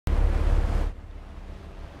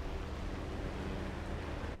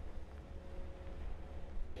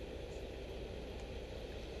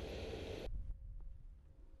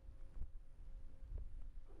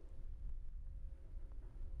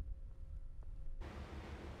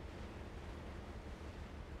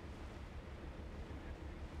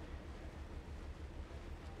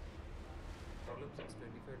comes, it's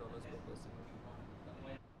 $25 per person.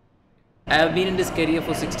 I have been in this career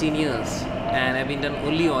for 16 years and I've been done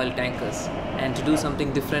only oil tankers, and to do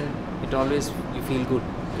something different, it always, you feel good.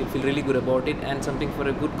 You feel really good about it, and something for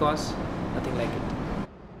a good cause, nothing like it.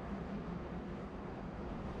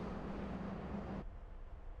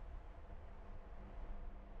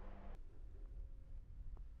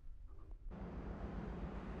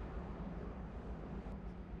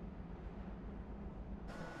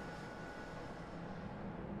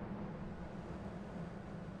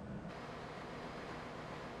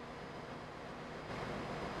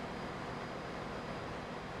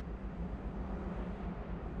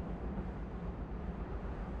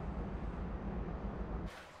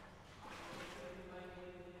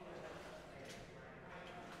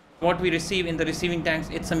 What we receive in the receiving tanks,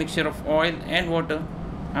 it's a mixture of oil and water.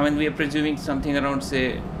 I mean, we are presuming something around,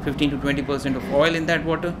 say, 15 to 20% of oil in that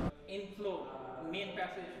water. Inflow, main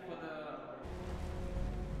passage for the...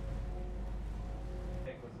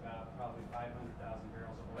 It was about probably 500,000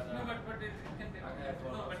 barrels of oil. No, but it can be...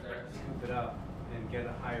 No, but Scoop it up and get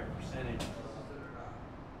a higher percentage.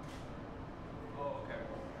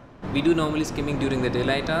 We do normally skimming during the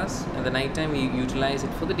daylight hours, and the night time we utilize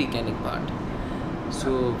it for the decanting part.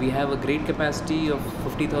 So we have a great capacity of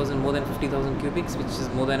 50,000, more than 50,000 cubics, which is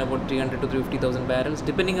more than about 300 to 350,000 barrels,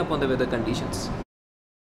 depending upon the weather conditions.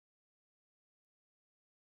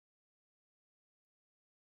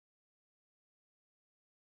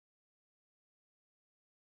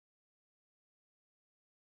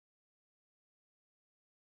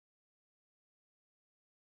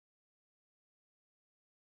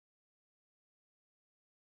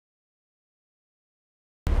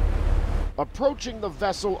 Approaching the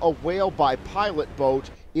vessel, a whale by pilot boat,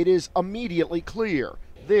 it is immediately clear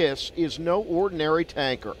this is no ordinary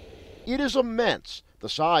tanker. It is immense, the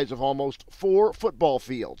size of almost 4 football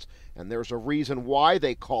fields, and there's a reason why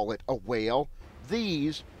they call it a whale.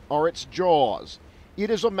 These are its jaws. It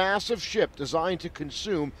is a massive ship designed to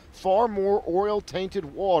consume far more oil-tainted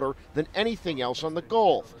water than anything else on the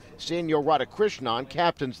Gulf. SANIO RADHAKRISHNAN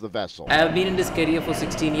captains the vessel. I have been in this career for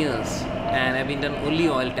 16 years and I've been done only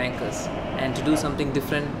oil tankers, and to do something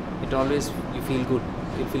different, it always, you feel good.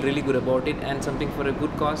 You feel really good about it, and something for a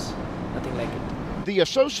good cause, nothing like it. The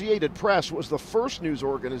Associated Press was the first news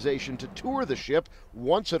organization to tour the ship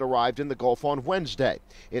once it arrived in the Gulf on Wednesday.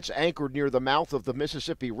 It's anchored near the mouth of the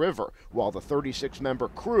Mississippi River, while the 36-member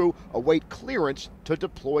crew await clearance to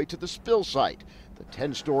deploy to the spill site. The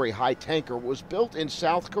 10-story high tanker was built in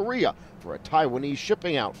South Korea for a Taiwanese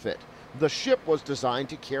shipping outfit. The ship was designed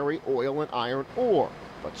to carry oil and iron ore,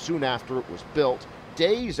 but soon after it was built,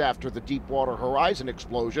 days after the Deepwater Horizon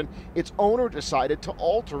explosion, its owner decided to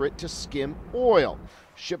alter it to skim oil.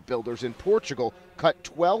 Shipbuilders in Portugal cut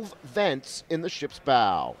 12 vents in the ship's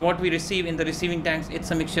bow. What we receive in the receiving tanks,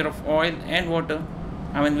 it's a mixture of oil and water.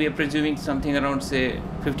 I mean, we are presuming something around, say,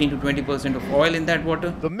 15 to 20% of oil in that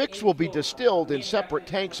water. The mix will be distilled in separate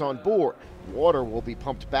tanks on board. Water will be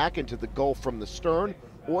pumped back into the Gulf from the stern,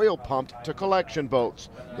 oil pumped to collection boats.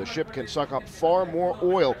 The ship can suck up far more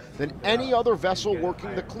oil than any other vessel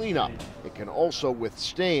working the cleanup. It can also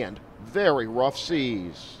withstand very rough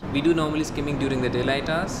seas. We do normally skimming during the daylight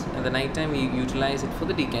hours, and the night time we utilize it for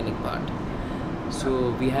the decanting part.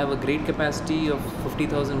 So we have a great capacity of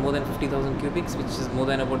 50,000, more than 50,000 cubics, which is more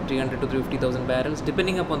than about 300 to 350,000 barrels,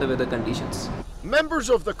 depending upon the weather conditions. Members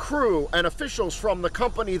of the crew and officials from the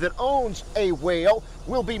company that owns a whale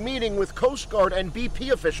will be meeting with Coast Guard and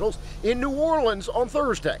BP officials in New Orleans on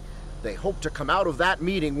Thursday. They hope to come out of that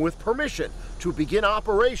meeting with permission to begin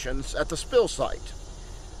operations at the spill site.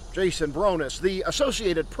 Jason BRONIS, the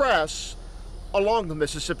Associated Press, along the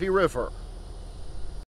Mississippi River.